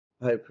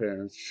Hi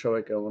friends,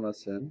 সবাই কেমন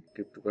আছেন?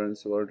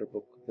 ক্রিপ্টোকারেন্সি ওয়ার্ল্ডের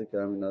পক্ষ থেকে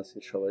আমি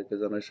নাসির, সবাইকে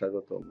জানাই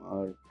স্বাগতম।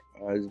 আর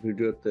আজ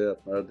ভিডিওতে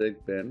আপনারা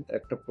দেখবেন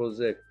একটা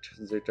প্রজেক্ট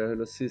যেটা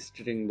হলো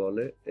সিস্টেডিং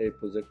বলে। এই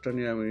প্রজেক্টটা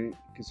নিয়ে আমি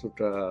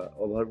কিছুটা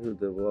ওভারভিউ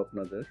দেব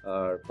আপনাদের,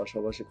 আর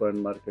পাশাপাশি কয়েন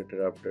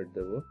মার্কেটের আপডেট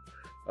দেব।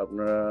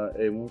 আপনারা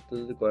এই মুহূর্তে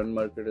যদি কয়েন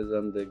মার্কেটে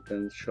যান,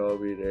 দেখবেন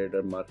সবই রেড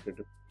আর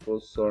মার্কেটে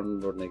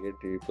প্রচন্ড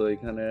নেগেটিভ। তো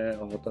এখানে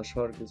হতাশ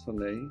হওয়ার কিছু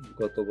নেই।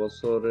 গত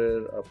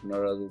বছরের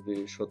আপনারা যদি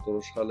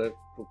 17 সালের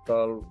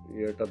টোটাল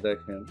ইয়েটা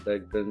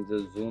দেখবেন যে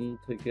জুন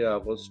থেকে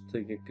আগস্ট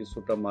থেকে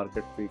কিছুটা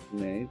মার্কেট পিক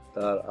নেই,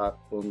 তার আগ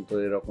পর্যন্ত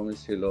এরকমই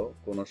ছিল,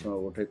 কোনো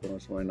সময় ওঠে কোনো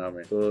সময়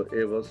নামে। তো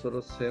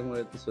এবছরও সেম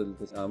ওয়েতে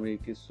চলতেছে। আমি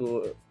কিছু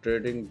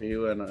ট্রেডিং ভিউ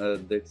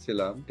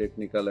দেখছিলাম,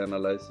 টেকনিক্যাল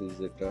অ্যানালাইসিস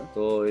যেটা,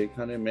 তো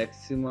এখানে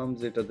ম্যাক্সিমাম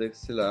যেটা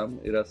দেখছিলাম,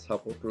 এরা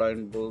সাপোর্ট লাইন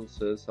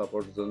বলছে,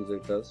 সাপোর্ট জোন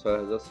যেটা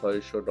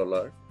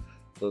 $6,600।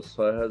 তো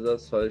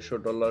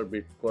 $6,600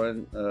 বিটকয়েন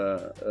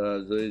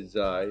যদি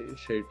যায়,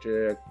 সেইটা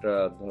একটা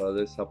ধরা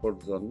যায় সাপোর্ট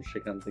জোন,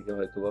 সেখান থেকে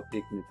হয়তো বা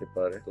পিক নিতে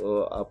পারে। তো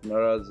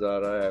আপনারা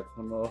যারা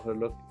এখনো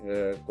হলো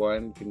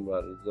কয়েন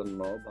কিনবার জন্য,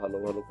 ভালো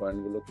ভালো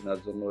কয়েনগুলো কেনার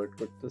জন্য ওয়েট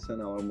করতেছেন,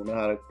 আমার মনে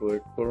হয় আরেকটু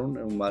ওয়েট করুন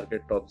এবং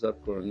মার্কেটটা অবজার্ভ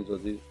করুন।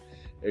 যদি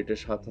এটা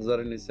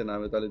 7,000-এর নিচে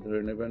নামে, তাহলে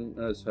ধরে নেবেন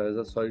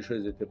 6,600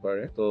 যেতে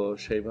পারে। তো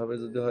সেইভাবে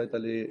যদি হয়,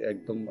 তাহলে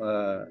একদম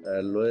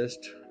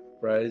লোয়েস্ট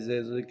প্রাইজে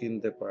যদি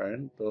কিনতে পারেন,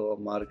 তো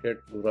মার্কেট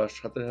ঘোরার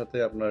সাথে সাথে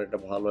আপনার একটা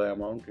ভালো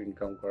অ্যামাউন্ট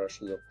ইনকাম করার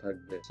সুযোগ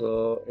থাকবে। তো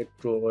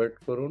একটু ওয়েট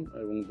করুন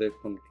এবং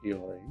দেখুন কি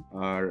হয়।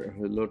 আর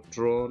হলো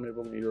ট্রন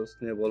এবং ইওস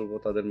নিয়ে বলবো,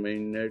 তাদের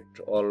মেইন নেট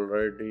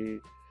অলরেডি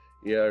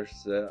ইয়ার্স,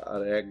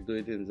 আর 1-2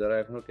 দিন যারা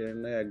এখনো কেনেন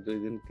নাই, 1-2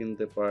 দিন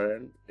কিনতে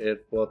পারেন।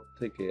 এরপর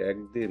থেকে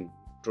একদিন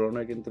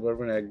ট্রনে কিনতে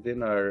পারবেন একদিন,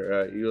 আর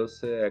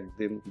ইওসে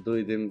একদিন 2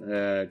 দিন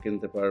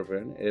কিনতে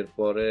পারবেন।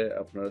 এরপরে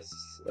আপনারা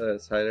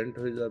সাইলেন্ট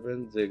হয়ে যাবেন।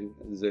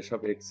 যেসব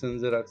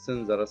এক্সচেঞ্জে রাখছেন,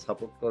 যারা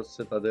সাপোর্ট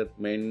করছে, তাদের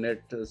মেইন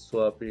নেট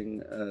সোয়াপিং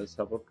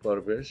সাপোর্ট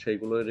করবে,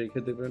 সেইগুলো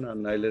রেখে দিবেন। আর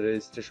নাইলে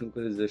রেজিস্ট্রেশন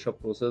করে যেসব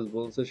প্রসেস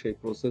বলছে সেই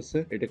প্রসেসে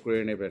এটা করে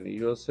নেবেন।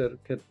 ইওস এর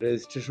ক্ষেত্রে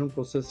রেজিস্ট্রেশন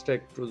প্রসেসটা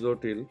একটু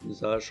জটিল,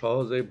 যা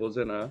সহজেই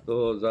বোঝে না। তো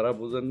যারা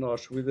বুঝেন না,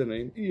 অসুবিধা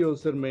নেই।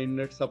 ইওস এর মেইন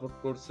নেট সাপোর্ট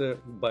করছে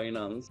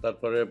বাইন্যান্স,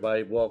 তারপরে বাই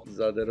বক্স,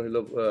 যাদের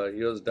হইলো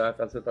ইওস ডাক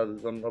আছে তাদের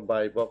জন্য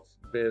বাই বক্স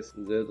বেস্ট,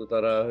 যেহেতু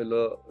তারা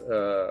হইলো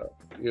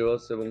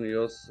ইওস এবং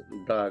ইওস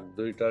ডাক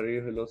দুইটারই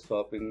হইলো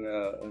সোয়াপিং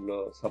হইলো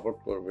সাপোর্ট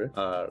করবে।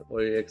 আর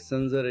ওই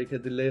এক্সচেঞ্জে রেখে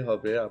দিলেই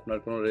হবে, আপনার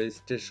কোনো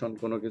রেজিস্ট্রেশন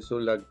কোনো কিছু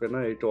লাগবে না,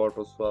 এটা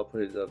অটো সোয়াপ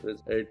হয়ে যাবে।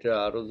 এইটা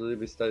আরো যদি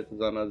বিস্তারিত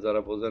জানার,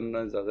 যারা বোঝেন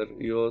না, যাদের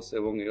ইওস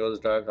এবং ইওস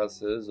ডাক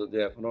আছে, যদি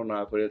এখনো না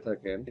করে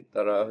থাকেন,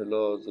 তারা হলো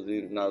যদি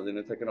না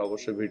জেনে থাকেন,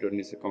 অবশ্যই ভিডিওর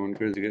নিচে কমেন্ট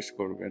করে জিজ্ঞেস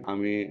করবেন।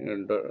 আমি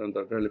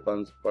দরকার হলে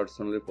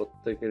পার্সোনালি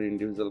প্রত্যেকের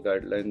ইন্ডিভিজুয়াল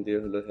গাইডলাইন দিয়ে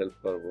হলো হেল্প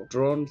করবো।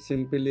 ট্রন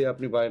সিম্পলি আপনি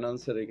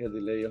বাইন্যান্সে রেখে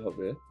দিলেই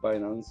হবে।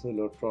 বাইন্যান্স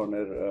হলো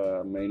ট্রনের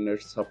মেইন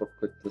নেট সাপোর্ট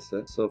করতেছে,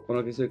 সো কোনো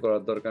কিছুই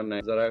করার দরকার নাই।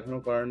 যারা এখনো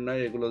করেন নাই,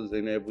 এগুলো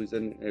জেনে বুঝে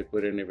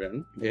করে নেবেন।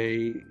 এই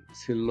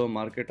ছিল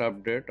মার্কেট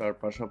আপডেট। আর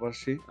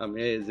পাশাপাশি আমি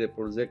এই যে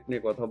প্রজেক্ট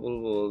নিয়ে কথা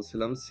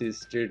বলছিলাম,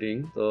 সিস্টেডিং,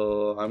 তো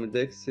আমি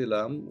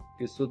দেখছিলাম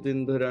কিছুদিন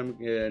ধরে, আমি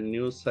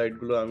নিউজ সাইট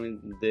গুলো আমি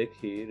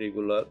দেখি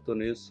রেগুলার, তো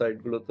নিউজ সাইট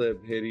গুলোতে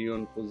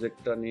ভেরিয়ন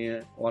প্রজেক্টটা নিয়ে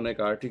অনেক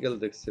আর্টিকেল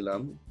দেখছিলাম।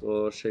 তো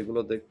সেগুলো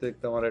দেখতে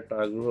দেখতে আমার একটা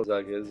আগ্রহ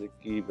জাগে যে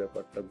কি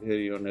ব্যাপারটা।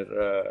 ভেরিয়নের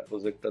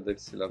প্রজেক্টটা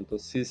দেখছিলাম, তো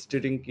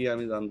সিস্টেডিং কি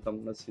আমি জানতাম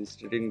না।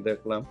 সিস্টেডিং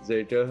দেখলাম যে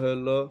এটা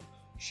হলো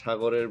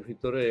সাগরের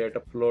ভিতরে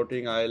একটা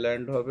ফ্লোটিং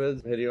আইল্যান্ড হবে।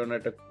 ভেরিয়ন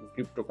একটা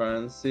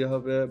ক্রিপ্টোকারেন্সি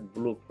হবে।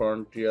 ব্লু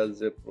ফ্রন্টিয়ার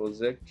যে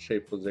প্রজেক্ট,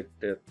 সেই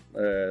প্রজেক্টের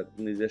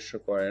নিজস্ব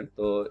কয়েন।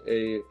 তো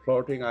এই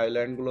ফ্লোটিং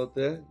আইল্যান্ড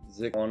গুলোতে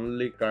যে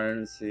অনলি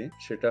কারেন্সি,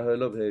 সেটা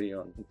হলো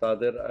ভেরিয়ন।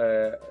 তাদের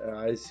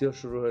আইসিও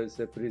শুরু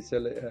হয়েছে,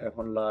 প্রিসেল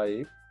এখন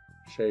লাইভ।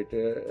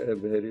 সেইটা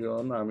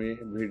ভেরিয়ন। আমি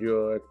ভিডিও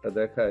একটা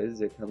দেখাই,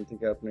 যেখান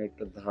থেকে আপনি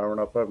একটা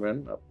ধারণা পাবেন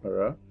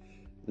আপনারা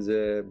যে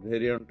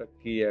ভেরিয়নটা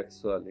কি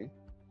অ্যাকচুয়ালি।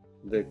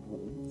 দেখুন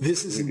This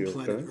isn't ভিডিওটা।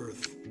 planet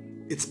Earth,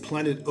 it's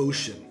planet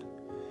Ocean.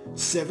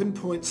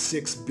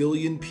 7.6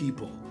 billion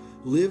people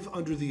live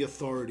under the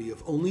authority of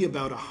only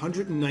about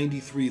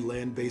 193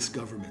 land-based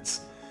governments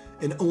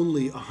and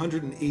only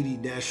 180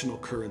 national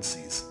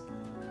currencies.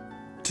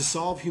 To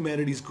solve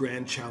humanity's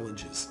grand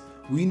challenges,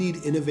 we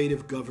need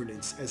innovative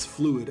governance as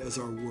fluid as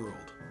our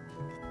world.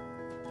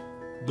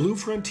 Blue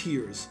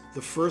Frontiers,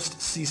 the first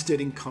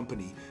seasteading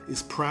company,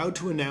 is proud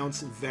to announce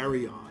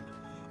Varyon,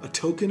 a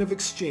token of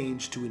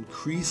exchange to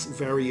increase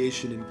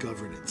variation in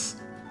governance.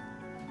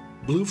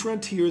 Blue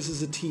Frontiers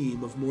is a team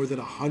of more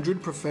than 100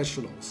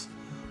 professionals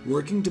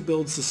working to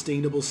build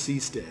sustainable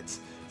seasteads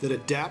that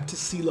adapt to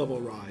sea level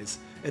rise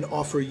and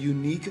offer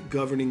unique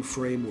governing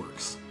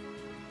frameworks.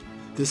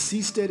 The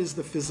seastead is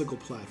the physical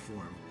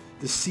platform,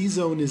 the sea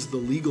zone is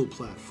the legal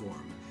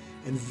platform,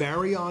 and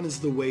Varyon is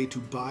the way to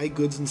buy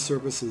goods and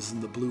services in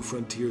the Blue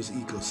Frontiers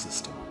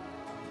ecosystem.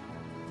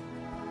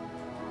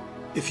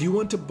 If you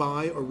want to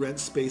buy or rent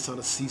space on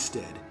a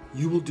seastead,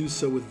 you will do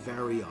so with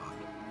Varyon.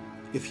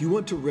 If you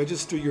want to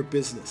register your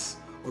business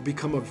or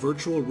become a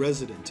virtual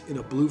resident in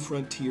a Blue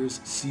Frontiers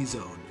sea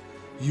zone,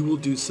 you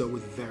will do so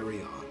with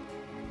Varyon.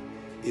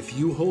 If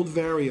you hold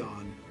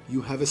Varyon,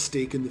 you have a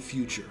stake in the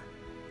future.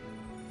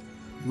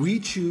 We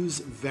choose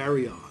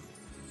Varyon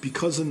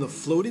because in the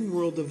floating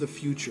world of the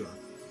future,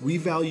 we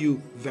value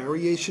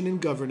variation in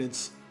governance,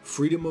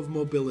 freedom of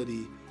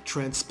mobility,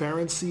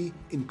 transparency,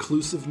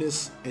 inclusiveness,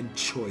 and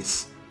choice.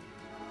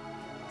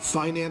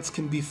 Finance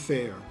can be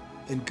fair,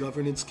 and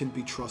governance can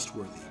be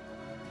trustworthy.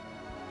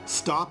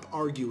 Stop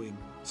arguing,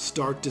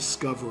 start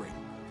discovering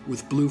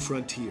with Blue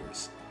Frontiers.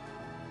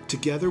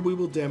 Together we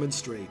will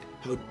demonstrate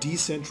how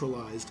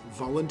decentralized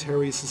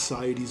voluntary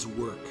societies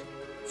work,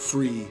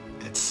 free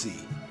at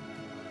sea.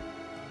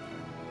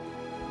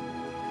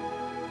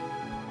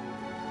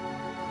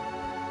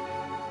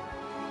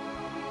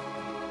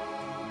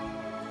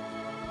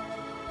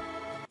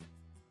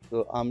 তো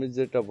আমি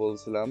যেটা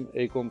বলছিলাম,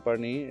 এই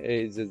company,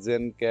 এই যে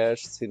gen cash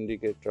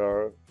সিন্ডিকেটর,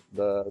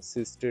 the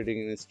সিস্টেডিং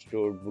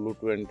institute, blue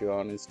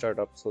 21,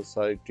 startup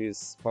societies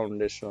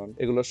foundation,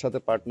 এগুলোর সাথে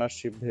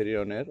partnership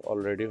ভেরিয়নের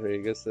already হয়ে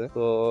গেছে।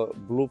 তো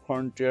ব্লু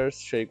ফ্রন্টিয়ার্স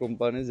সেই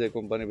কোম্পানি, যে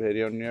কোম্পানি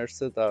ভেরিয়ন নিয়ে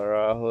আসছে,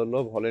 তারা হলো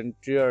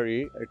ভলেন্টিয়ারি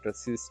একটা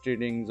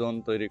সিস্টেডিং জোন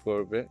তৈরি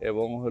করবে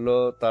এবং হলো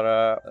তারা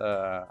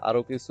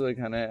আরো কিছু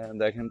এখানে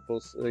দেখেন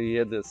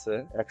ইয়ে দিচ্ছে,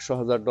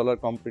 $100,000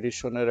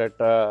 কম্পিটিশনের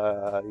একটা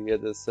ইয়ে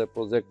দিচ্ছে,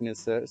 প্রজেক্ট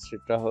নিচ্ছে।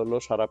 সেটা হলো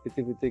সারা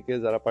পৃথিবী থেকে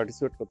যারা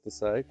পার্টিসিপেট করতে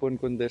চায়, কোন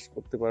কোন দেশ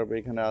করতে পারবে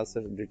এখানে আছে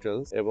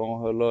ডিটেলস, এবং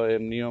হলো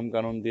এর নিয়ম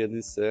কানুন দিয়ে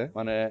দিচ্ছে।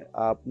 মানে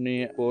আপনি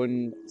কোন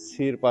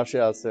সির পাশে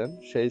আছেন,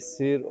 সেই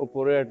সির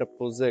উপরে একটা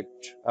প্রজেক্ট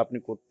আপনি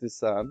করতে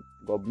চান,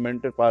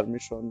 গভর্নমেন্টের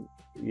পারমিশন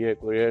ইয়ে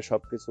করে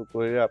সবকিছু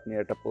করে আপনি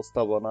একটা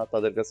প্রস্তাবনা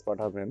তাদের কাছে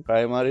পাঠাবেন।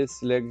 প্রাইমারি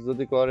সিলেক্ট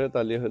যদি করে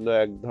তাহলে হলো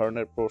এক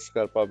ধরনের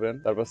পুরস্কার পাবেন।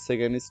 তারপর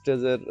সেকেন্ড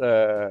স্টেজের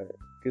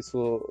কিছু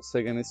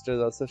সেকেন্ড স্টেজ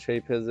আছে, সেই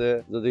ফেজে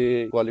যদি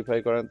কোয়ালিফাই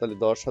করেন তাহলে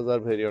 10,000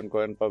 ভেরিয়ন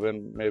কয়েন পাবেন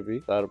মেবি।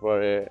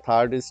 তারপরে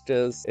থার্ড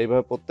স্টেজ,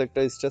 এইভাবে প্রত্যেকটা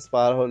স্টেজ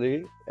পার হলেই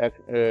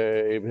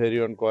এই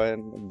ভেরিয়ন কয়েন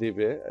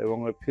দিবে। এবং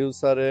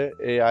ফিউচারে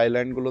এই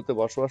আইল্যান্ড গুলোতে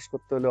বসবাস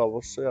করতে হলে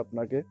অবশ্যই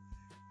আপনাকে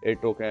এই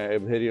টোকেন,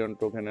 ভেরিয়ন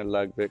টোকেনের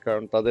লাগবে,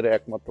 কারণ তাদের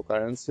একমাত্র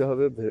কারেন্সি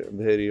হবে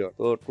ভেরিয়ন।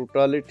 তো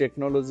টোটালি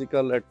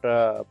টেকনোলজিক্যাল একটা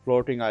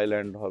ফ্লোটিং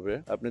আইল্যান্ড হবে।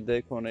 আপনি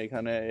দেখুন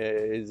এখানে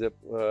এই যে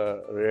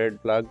রেড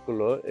ফ্ল্যাগ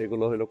গুলো,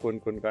 এগুলো হলো কোন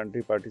কোন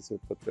কান্ট্রি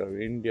পার্টিসিপেট করতে পারবে।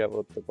 ইন্ডিয়া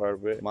করতে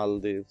পারবে,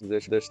 মালদ্বীপ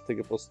দেশ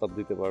থেকে প্রস্তাব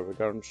দিতে পারবে,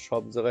 কারণ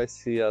সব জায়গায়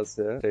সি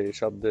আছে, সেই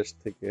সব দেশ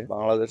থেকে।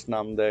 বাংলাদেশ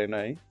নাম দেয়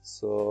নাই,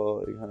 সো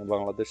এখানে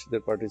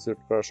বাংলাদেশিদের পার্টিসিপেট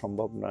করা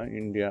সম্ভব না।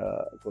 ইন্ডিয়া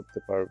করতে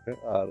পারবে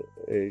আর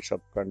এই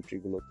সব কান্ট্রি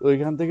গুলো। তো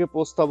এখান থেকে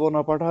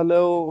প্রস্তাবনা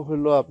পাঠালেও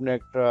হলো আপনি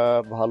একটা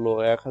ভালো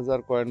 1,000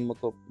 কয়েন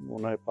মতো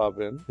মনে হয়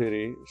পাবেন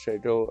ফ্রি,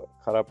 সেটাও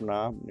খারাপ না।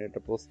 আপনি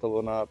একটা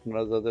প্রস্তাবনা,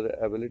 আপনারা যাদের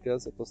অ্যাবিলিটি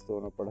আছে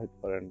প্রস্তাবনা পাঠাতে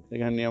পারেন।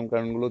 এখানে নিয়ম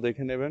কানুন গুলো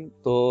দেখে নেবেন।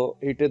 তো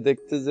এইটা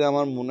দেখতে যে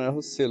আমার মনে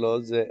হচ্ছিল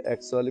যে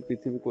অ্যাকচুয়ালি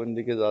পৃথিবী কোন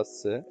দিকে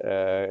যাচ্ছে,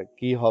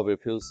 কি হবে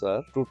ফিউচার।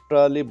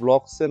 টোটালি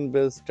ব্লকচেন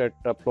বেসড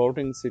একটা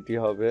ফ্লোটিং সিটি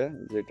হবে,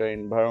 যেটা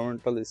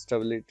এনভায়রনমেন্টাল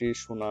স্টেবিলিটি,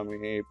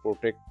 সুনামি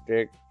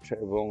প্রোটেক্টেড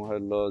এবং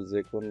হলো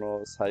যে কোনো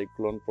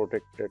সাইক্লোন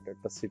প্রোটেক্টেড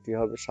একটা সিটি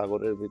হবে।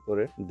 সাগরের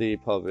ভিতরে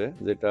দ্বীপ হবে,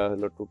 যেটা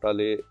হলো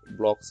টোটালি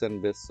ব্লকচেন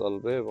বেস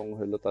চলবে এবং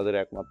হলো তাদের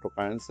একমাত্র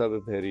কারেন্সি হবে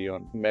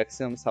ভেরিয়ন।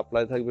 ম্যাক্সিমাম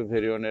সাপ্লাই থাকবে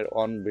ভেরিয়নের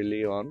 1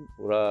 বিলিয়ন।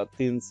 ওরা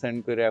 3 সেন্ট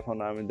করে, এখন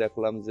আমি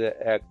দেখলাম যে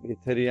এক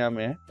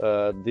ইথেরিয়ামে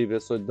দিবে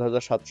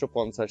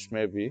 14,750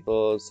 মেবি। তো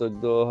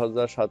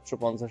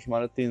 14,750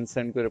 মানে 3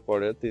 সেন্ট করে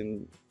পড়ে, 3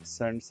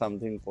 সেন্ট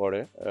সামথিং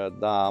পড়ে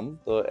দাম।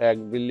 তো 1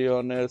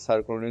 বিলিয়নের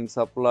সার্কুলেটিং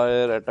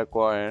সাপ্লাইয়ের একটা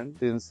কয়েন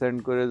 3 সেন্ট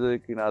করে যদি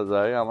কিনা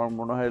যায়, আমার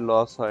মনে হয়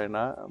লস হয়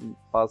না।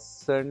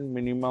 5%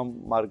 মিনিমাম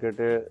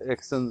মার্কেটে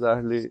এক্সচেঞ্জ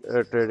আসলে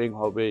ট্রেডিং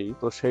হবেই।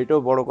 তো সেইটাও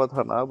বড়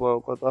কথা না, বড়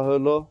কথা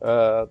হলো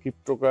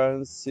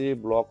ক্রিপ্টোকারেন্সি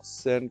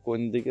ব্লকচেন কোন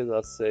দিকে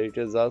যাচ্ছে,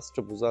 এটা জাস্ট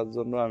বোঝার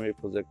জন্য আমি এই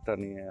প্রজেক্টটা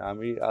নিয়ে,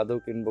 আমি আদৌ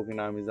কিনবো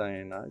কিনা আমি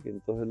জানি না,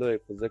 কিন্তু হলো এই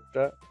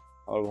প্রজেক্টটা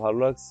আমার ভালো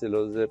লাগছিল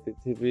যে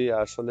পৃথিবী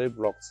আসলে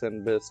ব্লকচেন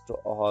বেসড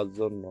হওয়ার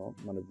জন্য,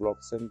 মানে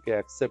ব্লকচেনকে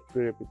অ্যাকসেপ্ট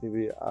করে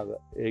পৃথিবী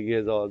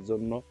এগিয়ে যাওয়ার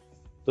জন্য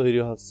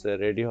তৈরি হচ্ছে,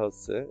 রেডি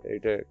হচ্ছে।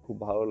 এটা খুব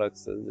ভালো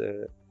লাগছে যে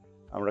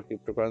আমরা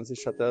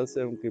ক্রিপ্টোকারেন্সির সাথে আছি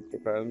এবং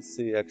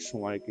ক্রিপ্টোকারেন্সি এক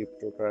সময়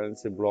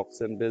ক্রিপ্টোকারেন্সি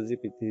ব্লকচেন বেসই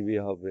পৃথিবী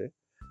হবে,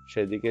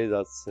 সেদিকেই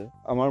যাচ্ছে।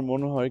 আমার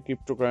মনে হয়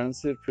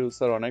ক্রিপ্টোকারেন্সির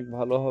ফিউচার অনেক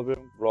ভালো হবে,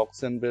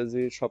 ব্লকচেন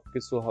বেসই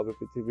সবকিছু হবে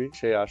পৃথিবী,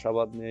 সেই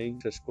আশাবাদ নিয়েই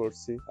শেষ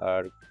করছি।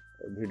 আর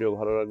ভিডিও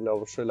ভালো লাগলে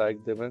অবশ্যই লাইক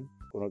দেবেন,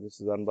 কোনো কিছু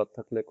জানবার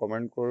থাকলে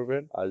কমেন্ট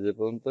করবেন। আজ এ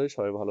পর্যন্তই,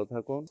 সবাই ভালো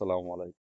থাকুন। আসসালামু আলাইকুম।